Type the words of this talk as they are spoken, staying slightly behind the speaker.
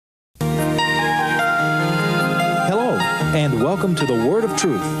and welcome to the Word of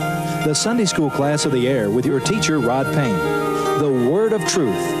Truth, the Sunday school class of the air with your teacher, Rod Payne. The Word of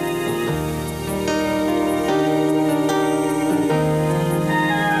Truth.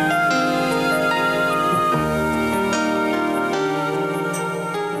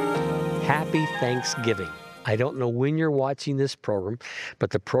 Happy Thanksgiving. I don't know when you're watching this program, but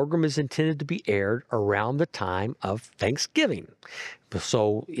the program is intended to be aired around the time of Thanksgiving.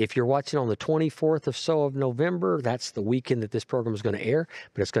 So if you're watching on the 24th of November, that's the weekend that this program is going to air,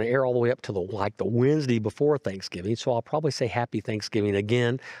 but it's going to air all the way up to the Wednesday before Thanksgiving. So I'll probably say Happy Thanksgiving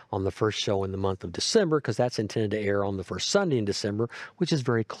again on the first show in the month of December, because that's intended to air on the first Sunday in December, which is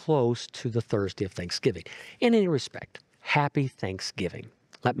very close to the Thursday of Thanksgiving. In any respect, Happy Thanksgiving.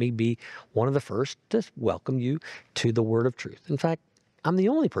 Let me be one of the first to welcome you to the Word of Truth. In fact, I'm the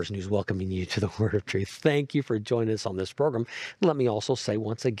only person who's welcoming you to the Word of Truth. Thank you for joining us on this program. Let me also say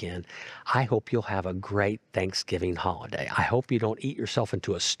once again, I hope you'll have a great Thanksgiving holiday. I hope you don't eat yourself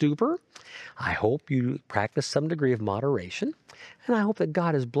into a stupor. I hope you practice some degree of moderation. And I hope that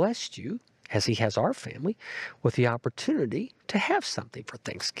God has blessed you, as He has our family, with the opportunity to have something for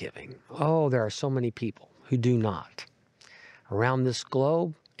Thanksgiving. Oh, there are so many people who do not, around this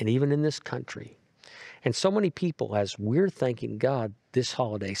globe and even in this country. And so many people, as we're thanking God this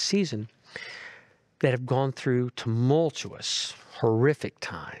holiday season, that have gone through tumultuous, horrific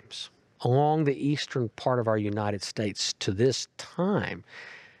times along the eastern part of our United States to this time.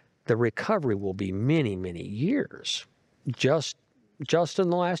 The recovery will be many, many years. Just in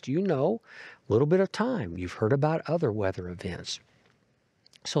the last, little bit of time, you've heard about other weather events.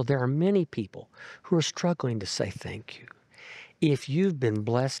 So there are many people who are struggling to say thank you. If you've been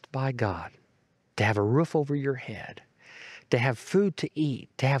blessed by God to have a roof over your head, to have food to eat,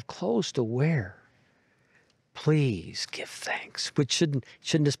 to have clothes to wear, please give thanks, which shouldn't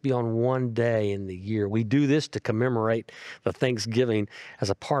just be on one day in the year. We do this to commemorate the Thanksgiving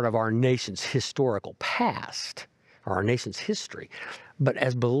as a part of our nation's historical past, or our nation's history. But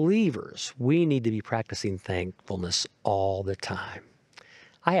as believers, we need to be practicing thankfulness all the time.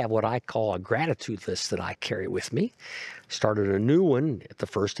 I have what I call a gratitude list that I carry with me. Started a new one at the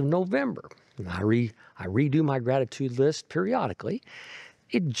 1st of November. And I redo my gratitude list periodically.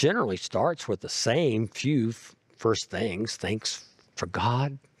 It generally starts with the same few first things. Thanks for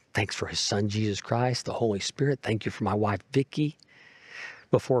God. Thanks for His Son, Jesus Christ, the Holy Spirit. Thank you for my wife, Vicki.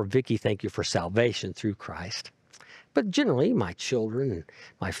 Before Vicki, thank you for salvation through Christ. But generally, my children and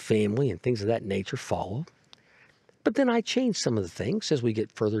my family and things of that nature follow. But then I change some of the things as we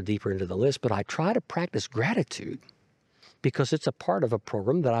get further deeper into the list, but I try to practice gratitude because it's a part of a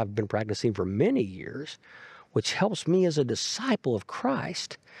program that I've been practicing for many years, which helps me as a disciple of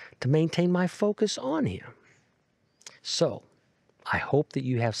Christ to maintain my focus on Him. So I hope that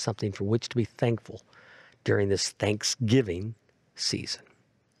you have something for which to be thankful during this Thanksgiving season.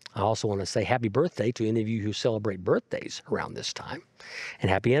 I also want to say happy birthday to any of you who celebrate birthdays around this time, and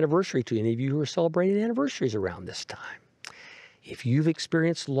happy anniversary to any of you who are celebrating anniversaries around this time. If you've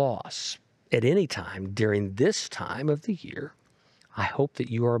experienced loss at any time during this time of the year, I hope that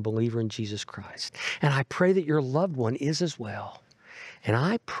you are a believer in Jesus Christ. And I pray that your loved one is as well. And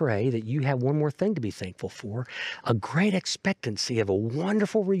I pray that you have one more thing to be thankful for, a great expectancy of a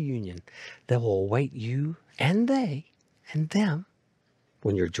wonderful reunion that will await you and they and them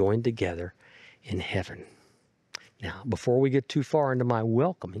when you're joined together in heaven. Now, before we get too far into my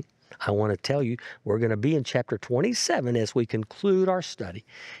welcoming, I want to tell you we're going to be in chapter 27 as we conclude our study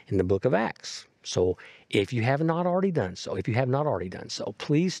in the book of Acts. So if you have not already done so,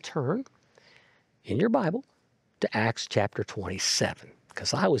 please turn in your Bible to Acts chapter 27,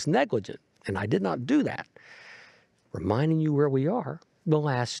 because I was negligent and I did not do that, reminding you where we are the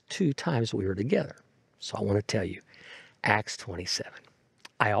last two times we were together. So I want to tell you, Acts 27.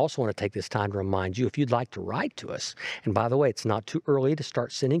 I also want to take this time to remind you, if you'd like to write to us, and by the way, it's not too early to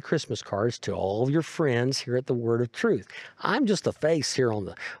start sending Christmas cards to all of your friends here at the Word of Truth. I'm just a face here on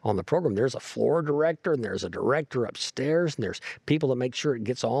the program. There's a floor director, and there's a director upstairs, and there's people that make sure it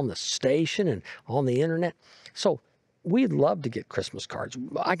gets on the station and on the internet. So we'd love to get Christmas cards.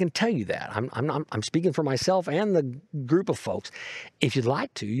 I can tell you that. I'm speaking for myself and the group of folks. If you'd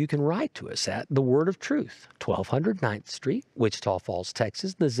like to, you can write to us at The Word of Truth, 1200 9th Street, Wichita Falls,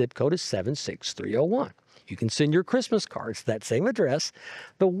 Texas. The zip code is 76301. You can send your Christmas cards to that same address,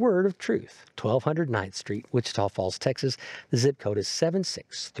 The Word of Truth, 1200 9th Street, Wichita Falls, Texas. The zip code is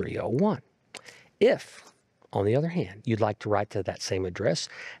 76301. If, on the other hand, you'd like to write to that same address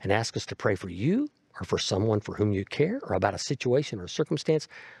and ask us to pray for you, or for someone for whom you care, or about a situation or circumstance,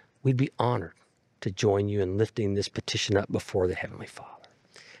 we'd be honored to join you in lifting this petition up before the Heavenly Father.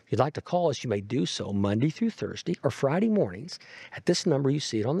 If If you'd like to call us, you may do so Monday through Thursday or Friday mornings at this number. You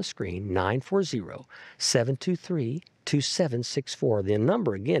see it on the screen, 940-723-2764. The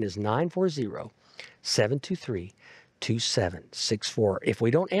number again is 940-723-2764. If we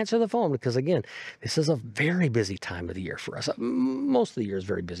don't answer the phone, because again, this is a very busy time of the year for us. Most of the year is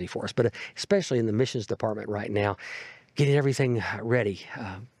very busy for us, but especially in the missions department right now, getting everything ready.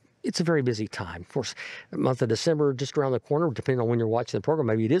 It's a very busy time. Of course, the month of December, just around the corner, depending on when you're watching the program,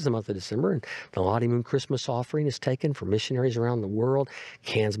 maybe it is the month of December, and the Lottie Moon Christmas offering is taken for missionaries around the world.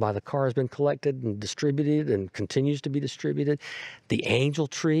 Cans by the Car has been collected and distributed and continues to be distributed. The Angel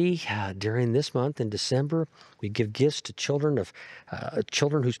Tree, during this month in December, we give gifts to children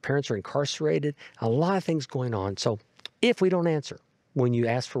whose parents are incarcerated. A lot of things going on. So if we don't answer, when you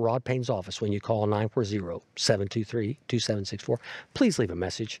ask for Rod Payne's office, when you call 940-723-2764, please leave a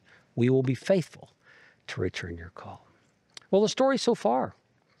message. We will be faithful to return your call. Well, the story so far,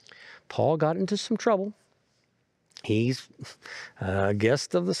 Paul got into some trouble. He's a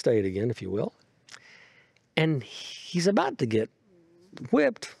guest of the state again, if you will. And he's about to get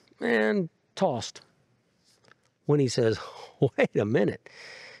whipped and tossed when he says, wait a minute.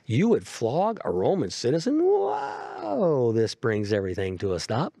 You would flog a Roman citizen? Whoa, this brings everything to a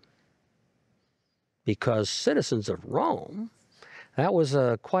stop. Because citizens of Rome, that was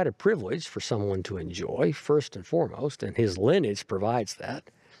quite a privilege for someone to enjoy, first and foremost, and his lineage provides that.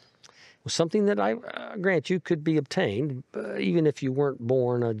 It was something that I grant you could be obtained, even if you weren't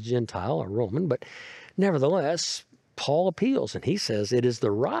born a Gentile or Roman. But nevertheless, Paul appeals, and he says it is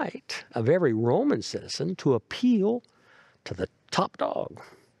the right of every Roman citizen to appeal to the top dog,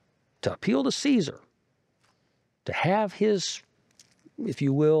 to appeal to Caesar, to have his, if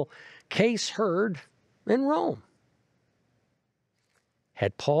you will, case heard in Rome.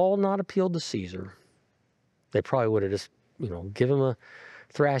 Had Paul not appealed to Caesar, they probably would have just, give him a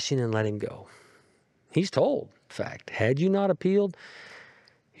thrashing and let him go. He's told, in fact, had you not appealed,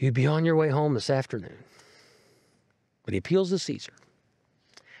 you'd be on your way home this afternoon. But he appeals to Caesar.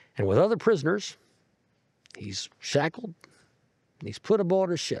 And with other prisoners, he's shackled, and he's put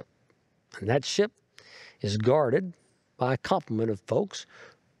aboard a ship. And that ship is guarded by a complement of folks,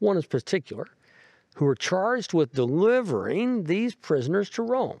 one in particular, who are charged with delivering these prisoners to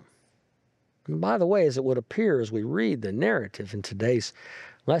Rome. And by the way, as it would appear as we read the narrative in today's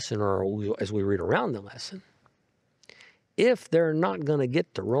lesson, or as we read around the lesson, if they're not going to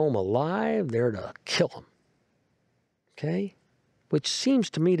get to Rome alive, they're to kill them. Okay? Which seems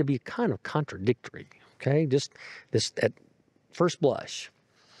to me to be kind of contradictory. Okay? Just this at first blush.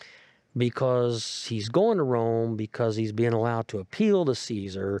 Because he's going to Rome, because he's being allowed to appeal to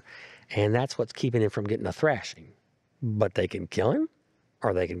Caesar, and that's what's keeping him from getting a thrashing. But they can kill him,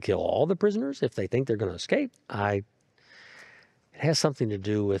 or they can kill all the prisoners if they think they're going to escape. It has something to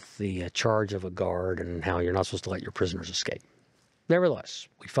do with the charge of a guard and how you're not supposed to let your prisoners escape. Nevertheless,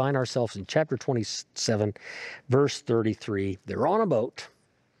 we find ourselves in chapter 27, verse 33. They're on a boat,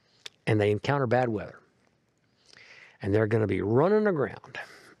 and they encounter bad weather. And they're going to be running aground.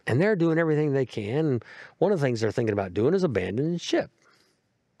 And they're doing everything they can. And one of the things they're thinking about doing is abandoning the ship.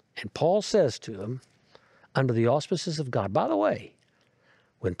 And Paul says to them, under the auspices of God. By the way,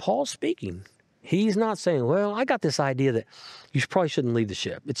 when Paul's speaking, he's not saying, well, I got this idea that you probably shouldn't leave the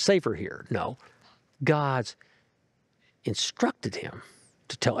ship. It's safer here. No. God's instructed him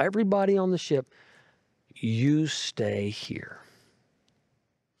to tell everybody on the ship, you stay here.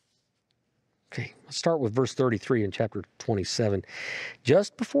 Okay, let's start with verse 33 in chapter 27.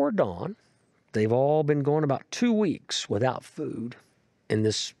 Just before dawn, they've all been going about 2 weeks without food in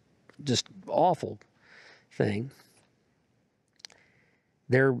this just awful thing.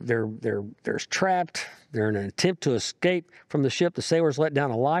 They're trapped. They're in an attempt to escape from the ship. The sailors let down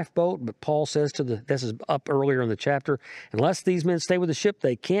a lifeboat, but Paul says this is up earlier in the chapter, unless these men stay with the ship,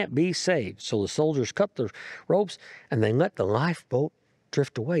 they can't be saved. So the soldiers cut the ropes and they let the lifeboat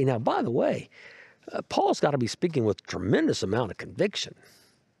drift away. Now, by the way, Paul's got to be speaking with tremendous amount of conviction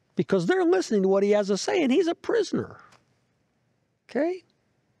because they're listening to what he has to say, and he's a prisoner. Okay?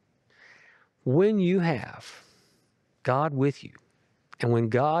 When you have God with you, and when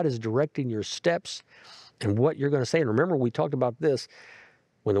God is directing your steps and what you're going to say, and remember we talked about this,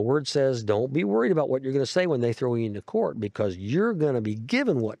 when the Word says don't be worried about what you're going to say when they throw you into court, because you're going to be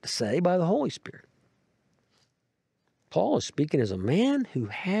given what to say by the Holy Spirit. Paul is speaking as a man who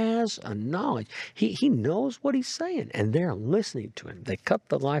has a knowledge. He knows what he's saying, and they're listening to him. They cut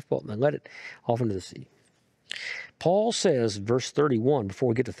the lifeboat and they let it off into the sea. Paul says, verse 31, before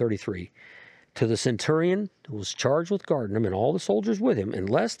we get to 33, to the centurion who was charged with guarding them and all the soldiers with him,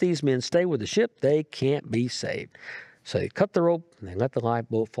 unless these men stay with the ship, they can't be saved. So they cut the rope and they let the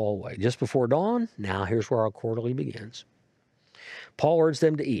lifeboat fall away. Just before dawn, now here's where our quarterly begins. Paul urged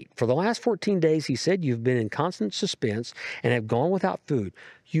them to eat. For the last 14 days, he said, you've been in constant suspense and have gone without food.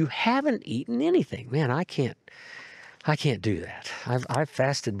 You haven't eaten anything. Man, I can't do that. I've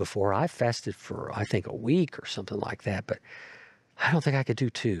fasted before. I've fasted for, I think, a week or something like that, but I don't think I could do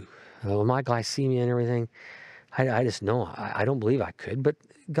 2. With my glycemia and everything, I just know I don't believe I could, but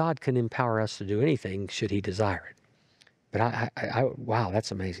God can empower us to do anything should he desire it. But wow,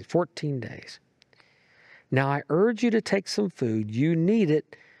 that's amazing. 14 days. Now I urge you to take some food. You need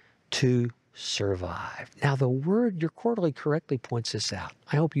it to survive. Now the word, your quarterly correctly points this out.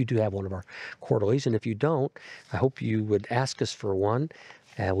 I hope you do have one of our quarterlies, and if you don't, I hope you would ask us for one.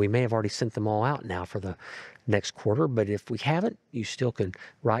 We may have already sent them all out now for the next quarter, but if we haven't, you still can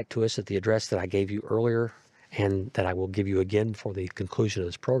write to us at the address that I gave you earlier and that I will give you again before the conclusion of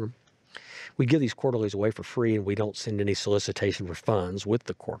this program. We give these quarterlies away for free, and we don't send any solicitation for funds with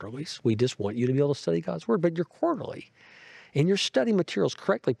the quarterlies. We just want you to be able to study God's Word. But your quarterly in your study materials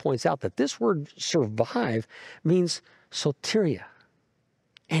correctly points out that this word survive means soteria,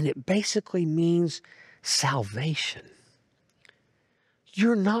 and it basically means salvation.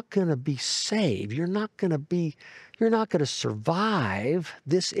 You're not going to be saved. You're not going to survive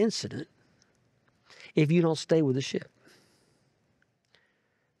this incident if you don't stay with the ship.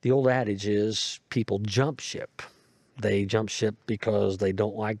 The old adage is people jump ship. They jump ship because they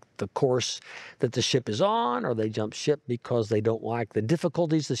don't like the course that the ship is on, or they jump ship because they don't like the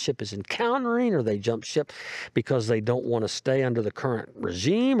difficulties the ship is encountering, or they jump ship because they don't want to stay under the current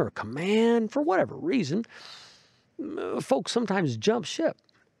regime or command for whatever reason. Folks sometimes jump ship.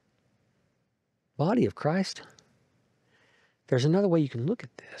 Body of Christ, there's another way you can look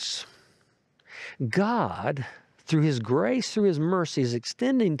at this. God, through his grace, through his mercy, is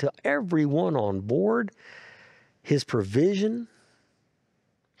extending to everyone on board his provision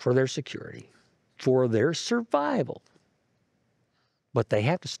for their security, for their survival. But they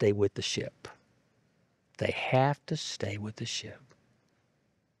have to stay with the ship. They have to stay with the ship.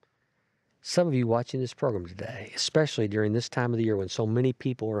 Some of you watching this program today, especially during this time of the year when so many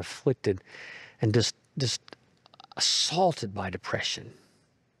people are afflicted and just assaulted by depression.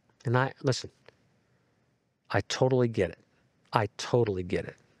 And listen, I totally get it. I totally get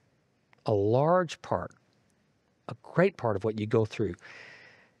it. A large part, a great part of what you go through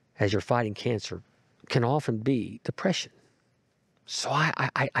as you're fighting cancer can often be depression. So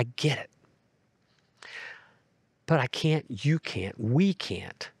I get it. But you can't, we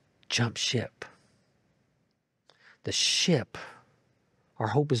can't jump ship. The ship, our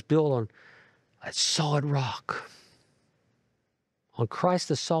hope is built on a solid rock. On Christ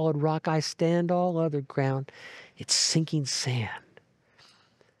the solid rock I stand, all other ground, it's sinking sand.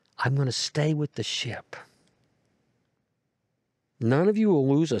 I'm going to stay with the ship. None of you will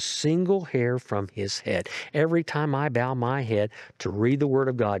lose a single hair from his head. Every time I bow my head to read the Word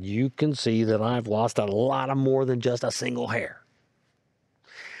of God, you can see that I've lost a lot of more than just a single hair.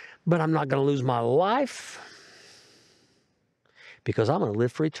 But I'm not going to lose my life because I'm going to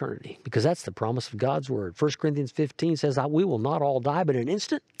live for eternity, because that's the promise of God's Word. 1 Corinthians 15 says, we will not all die, but in an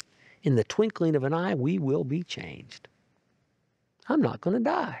instant, in the twinkling of an eye, we will be changed. I'm not going to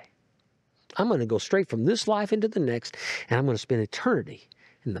die. I'm going to go straight from this life into the next, and I'm going to spend eternity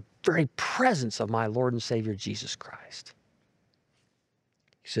in the very presence of my Lord and Savior, Jesus Christ.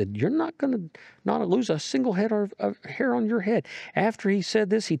 He said, you're not going to not lose a single head or hair on your head. After he said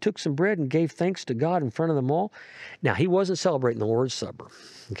this, he took some bread and gave thanks to God in front of them all. Now, he wasn't celebrating the Lord's Supper.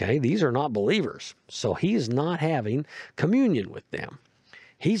 Okay, these are not believers, so he's not having communion with them.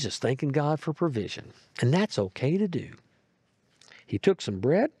 He's just thanking God for provision, and that's okay to do. He took some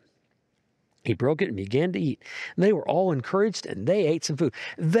bread, he broke it and began to eat. And they were all encouraged, and they ate some food.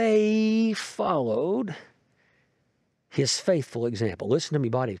 They followed his faithful example. Listen to me,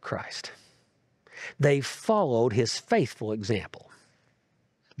 body of Christ. They followed his faithful example.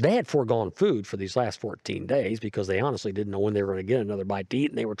 They had foregone food for these last 14 days because they honestly didn't know when they were going to get another bite to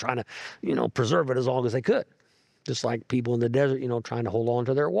eat, and they were trying to, preserve it as long as they could. Just like people in the desert, trying to hold on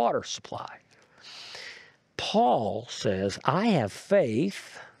to their water supply. Paul says, I have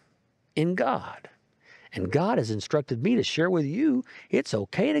faith in God, and God has instructed me to share with you it's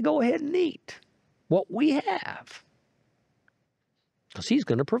okay to go ahead and eat what we have, because he's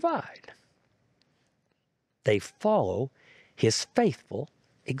going to provide. They follow his faithful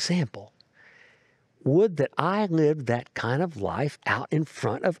example. Would that I lived that kind of life out in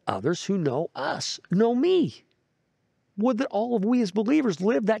front of others who know us, know me. Would that all of we as believers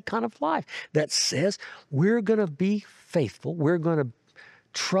live that kind of life that says we're going to be faithful, we're going to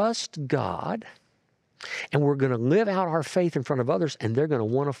trust God, And we're going to live out our faith in front of others, and they're going to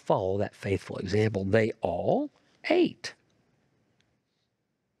want to follow that faithful example. They all ate.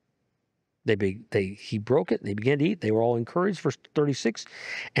 He broke it, and they began to eat. They were all encouraged, verse 36,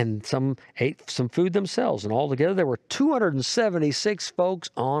 and some ate some food themselves. And altogether, there were 276 folks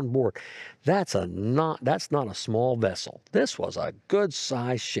on board. That's not a small vessel. This was a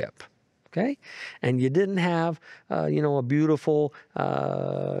good-sized ship. Okay, and you didn't have, a beautiful,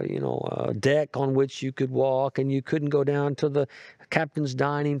 deck on which you could walk, and you couldn't go down to the captain's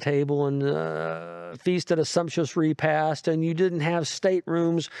dining table and feast at a sumptuous repast, and you didn't have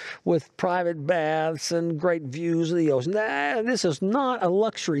staterooms with private baths and great views of the ocean. This is not a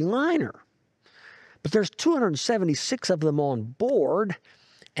luxury liner. But there's 276 of them on board,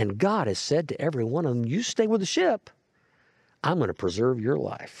 and God has said to every one of them, you stay with the ship, I'm going to preserve your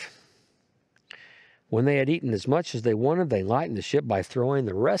life. When they had eaten as much as they wanted, they lightened the ship by throwing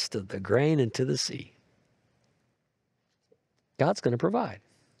the rest of the grain into the sea. God's going to provide.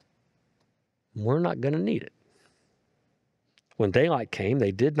 We're not going to need it. When daylight came,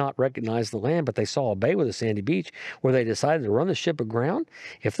 they did not recognize the land, but they saw a bay with a sandy beach where they decided to run the ship aground.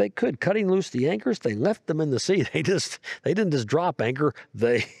 If they could, cutting loose the anchors, they left them in the sea. They didn't just drop anchor,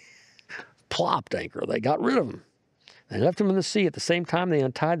 they plopped anchor. They got rid of them. They left them in the sea. At the same time, they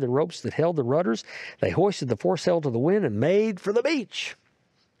untied the ropes that held the rudders. They hoisted the foresail to the wind and made for the beach.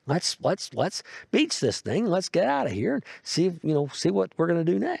 Let's beach this thing. Let's get out of here and see what we're going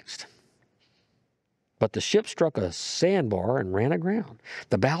to do next. But the ship struck a sandbar and ran aground.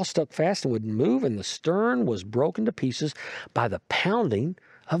 The bow stuck fast and wouldn't move, and the stern was broken to pieces by the pounding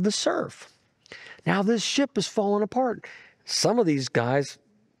of the surf. Now this ship is falling apart. Some of these guys,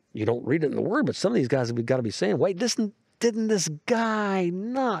 you don't read it in the Word, but some of these guys have got to be saying, wait, didn't this guy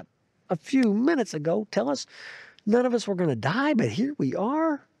not a few minutes ago tell us none of us were going to die, but here we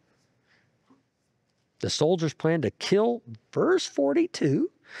are? The soldiers planned to kill, verse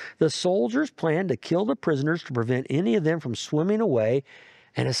 42, the soldiers planned to kill the prisoners to prevent any of them from swimming away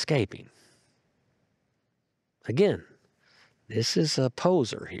and escaping. Again, this is a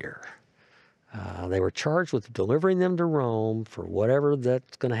poser here. They were charged with delivering them to Rome for whatever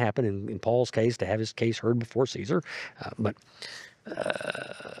that's going to happen in Paul's case, to have his case heard before Caesar. But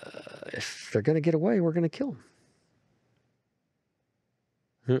if they're going to get away, we're going to kill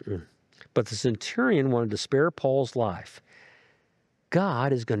them. But the centurion wanted to spare Paul's life.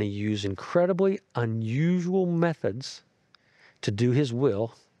 God is going to use incredibly unusual methods to do his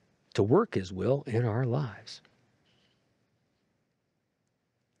will, to work his will in our lives.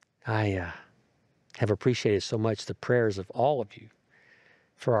 I have appreciated so much the prayers of all of you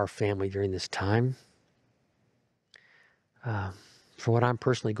for our family during this time. For what I'm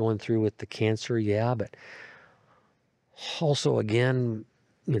personally going through with the cancer, but also again,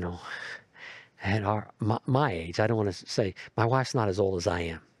 at my age, I don't want to say, my wife's not as old as I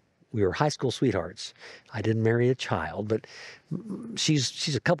am. We were high school sweethearts. I didn't marry a child, but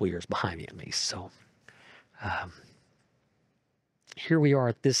she's a couple years behind me at least. So here we are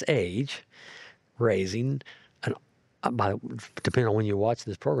at this age, raising, depending on when you watch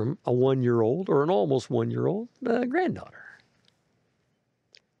this program, a 1-year-old or an almost 1-year-old granddaughter.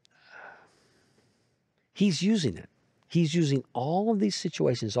 He's using it. He's using all of these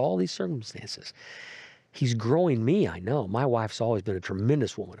situations, all these circumstances. He's growing me, I know. My wife's always been a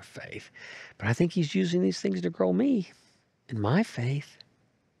tremendous woman of faith. But I think he's using these things to grow me in my faith.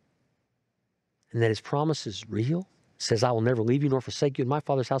 And that his promise is real. It says, I will never leave you nor forsake you. In my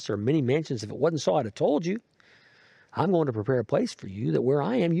Father's house there are many mansions. If it wasn't so, I'd have told you. I'm going to prepare a place for you, that where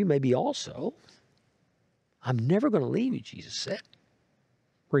I am, you may be also. I'm never going to leave you, Jesus said,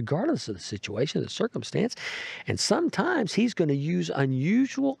 regardless of the situation, the circumstance. And sometimes he's going to use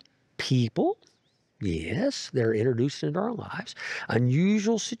unusual people. Yes, they're introduced into our lives.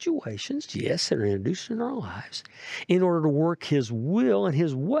 Unusual situations. Yes, they're introduced into our lives in order to work his will and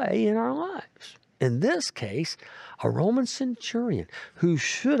his way in our lives. In this case, a Roman centurion who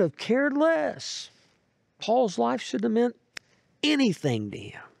should have cared less. Paul's life should have meant anything to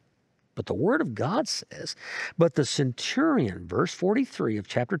him. But the Word of God says, but the centurion, verse 43 of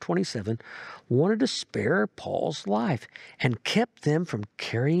chapter 27, wanted to spare Paul's life and kept them from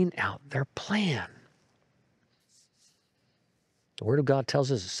carrying out their plan. The Word of God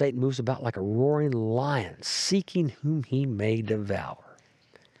tells us that Satan moves about like a roaring lion, seeking whom he may devour.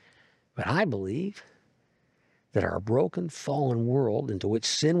 But I believe that our broken, fallen world into which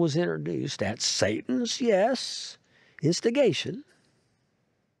sin was introduced at Satan's, instigation,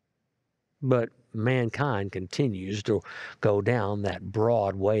 but mankind continues to go down that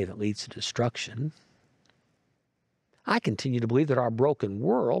broad way that leads to destruction. I continue to believe that our broken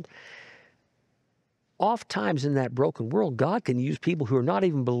world oft times in that broken world, God can use people who are not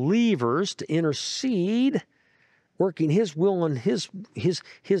even believers to intercede, working His will and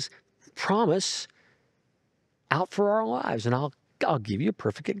His promise out for our lives. And I'll give you a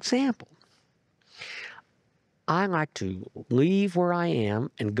perfect example. I like to leave where I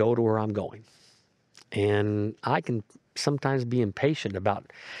am and go to where I'm going. And I can sometimes be impatient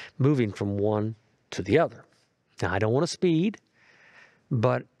about moving from one to the other. Now, I don't want to speed,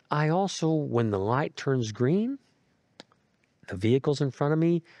 but I also, when the light turns green, the vehicles in front of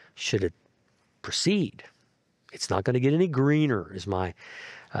me should proceed. It's not going to get any greener, is my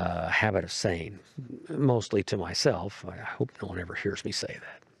habit of saying, mostly to myself. I hope no one ever hears me say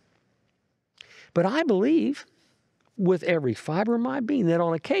that. But I believe with every fiber of my being that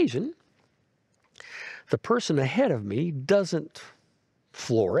on occasion, the person ahead of me doesn't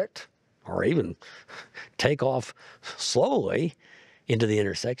floor it or even take off slowly into the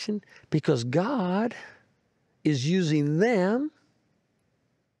intersection, because God is using them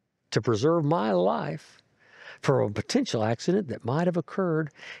to preserve my life for a potential accident that might have occurred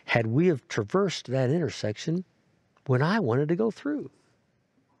had we have traversed that intersection when I wanted to go through.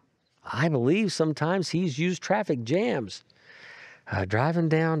 I believe sometimes He's used traffic jams. Driving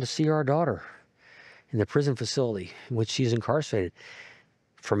down to see our daughter in the prison facility in which she's incarcerated,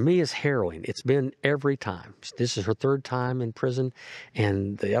 for me, is harrowing. It's been every time. This is her third time in prison,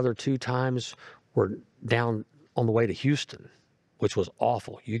 and the other 2 times were down on the way to Houston, which was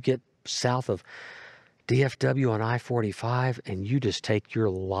awful. You get south of DFW on I-45, and you just take your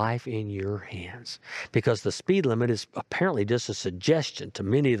life in your hands, because the speed limit is apparently just a suggestion to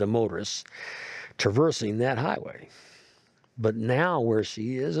many of the motorists traversing that highway. But now where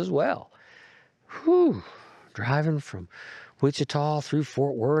she is as well, driving from Wichita through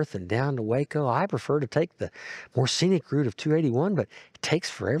Fort Worth and down to Waco. I prefer to take the more scenic route of 281, but it takes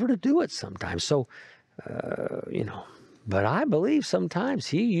forever to do it sometimes. So, but I believe sometimes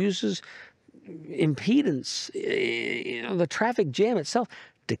He uses impedance, the traffic jam itself,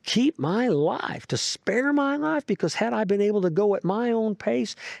 to keep my life, to spare my life, because had I been able to go at my own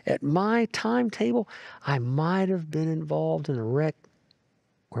pace, at my timetable, I might have been involved in a wreck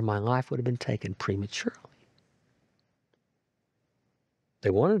where my life would have been taken prematurely. They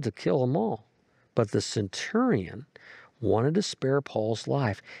wanted to kill them all, but the centurion wanted to spare Paul's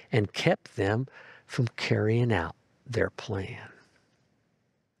life and kept them from carrying out their plan.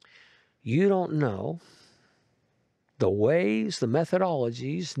 You don't know the ways, the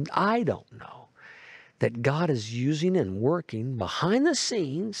methodologies, I don't know, that God is using and working behind the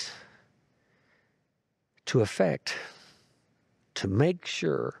scenes to make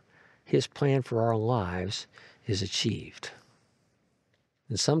sure His plan for our lives is achieved.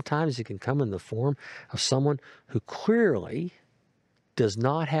 And sometimes it can come in the form of someone who clearly does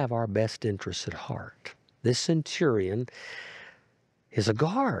not have our best interests at heart. This centurion is a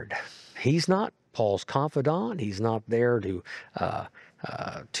guard. He's not Paul's confidant. He's not there to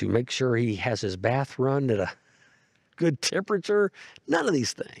make sure he has his bath run at a good temperature. None of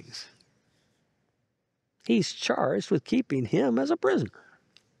these things. He's charged with keeping him as a prisoner.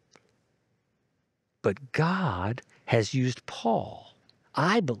 But God has used Paul,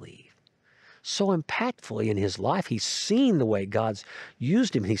 I believe, so impactfully in his life. He's seen the way God's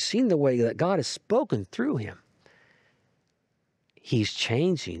used him. He's seen the way that God has spoken through him. He's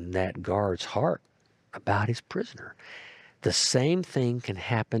changing that guard's heart about his prisoner. The same thing can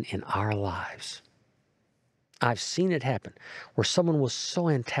happen in our lives. I've seen it happen where someone was so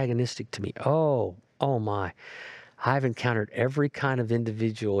antagonistic to me. Oh my. I've encountered every kind of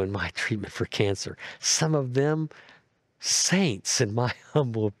individual in my treatment for cancer. Some of them saints, in my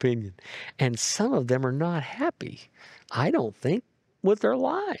humble opinion. And some of them are not happy, I don't think, with their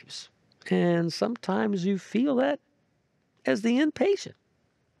lives. And sometimes you feel that as the impatient.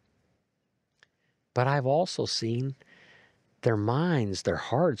 But I've also seen their minds, their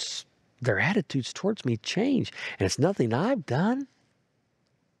hearts, their attitudes towards me change. And it's nothing I've done.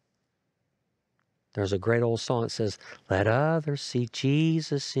 There's a great old song that says, "Let others see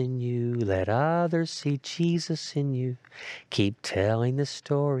Jesus in you. Let others see Jesus in you. Keep telling the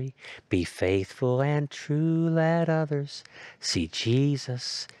story. Be faithful and true. Let others see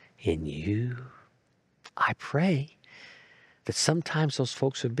Jesus in you." I pray that sometimes those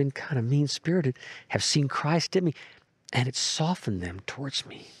folks who have been kind of mean-spirited have seen Christ in me, and it's softened them towards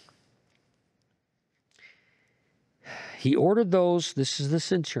me. He ordered those, this is the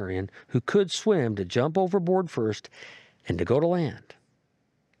centurion, who could swim to jump overboard first and to go to land.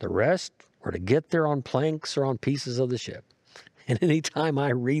 The rest were to get there on planks or on pieces of the ship. And anytime I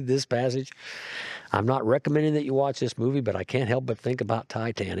read this passage, I'm not recommending that you watch this movie, but I can't help but think about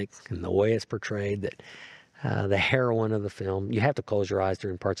Titanic and the way it's portrayed, that the heroine of the film, you have to close your eyes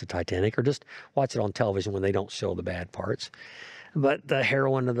during parts of Titanic or just watch it on television when they don't show the bad parts. But the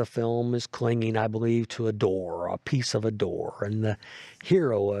heroine of the film is clinging, I believe, to a door, a piece of a door. And the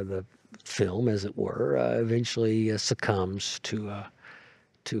hero of the film, as it were, eventually succumbs to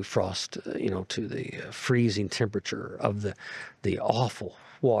frost, to the freezing temperature of the awful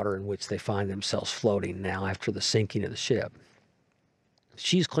water in which they find themselves floating now after the sinking of the ship.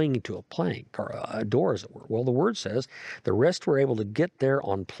 She's clinging to a plank, or a door, as it were. Well, the word says the rest were able to get there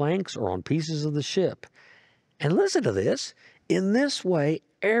on planks or on pieces of the ship. And listen to this. In this way,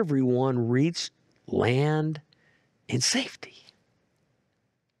 everyone reached land in safety.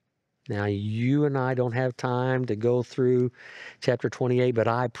 Now, you and I don't have time to go through chapter 28, but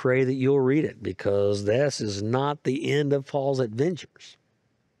I pray that you'll read it, because this is not the end of Paul's adventures.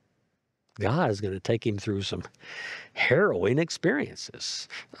 God is going to take him through some harrowing experiences.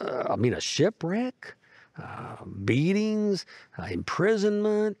 A shipwreck, beatings,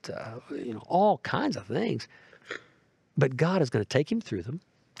 imprisonment, all kinds of things. But God is going to take him through them,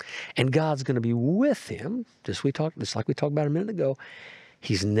 and God's going to be with him, just like we talked about a minute ago.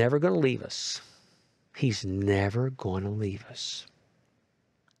 He's never going to leave us. He's never going to leave us.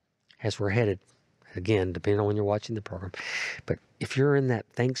 As we're headed, again, depending on when you're watching the program, but if you're in that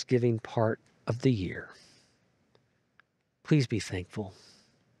Thanksgiving part of the year, please be thankful.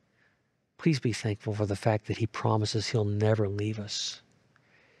 Please be thankful for the fact that he promises he'll never leave us.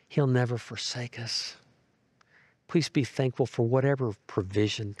 He'll never forsake us. Please be thankful for whatever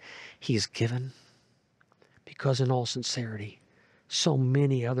provision he's given, because in all sincerity, so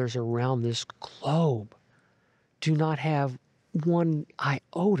many others around this globe do not have one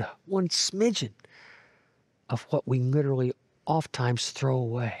iota, one smidgen of what we literally oftentimes throw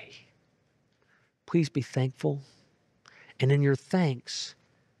away. Please be thankful, and in your thanks,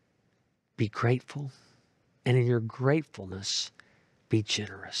 be grateful, and in your gratefulness, be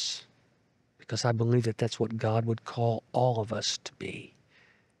generous. Because I believe that that's what God would call all of us to be,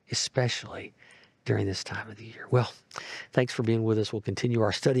 especially during this time of the year. Well, thanks for being with us. We'll continue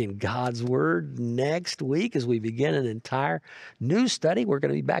our study in God's Word next week as we begin an entire new study. We're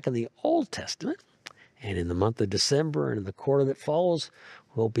going to be back in the Old Testament. And in the month of December and in the quarter that follows,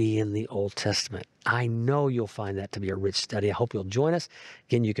 we'll be in the Old Testament. I know you'll find that to be a rich study. I hope you'll join us.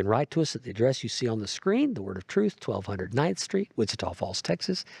 Again, you can write to us at the address you see on the screen, The Word of Truth, 1200 9th Street, Wichita Falls,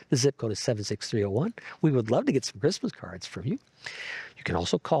 Texas. The zip code is 76301. We would love to get some Christmas cards from you. You can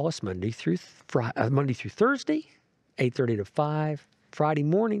also call us Monday through Thursday, 8:30 to 5, Friday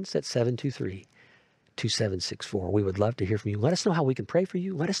mornings at 723-2764. We would love to hear from you. Let us know how we can pray for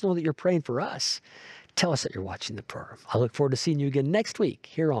you. Let us know that you're praying for us. Tell us that you're watching the program. I look forward to seeing you again next week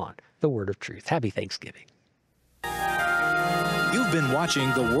here on The Word of Truth. Happy Thanksgiving. You've been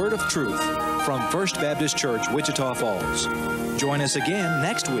watching The Word of Truth from First Baptist Church, Wichita Falls. Join us again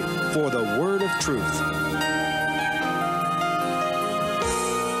next week for The Word of Truth.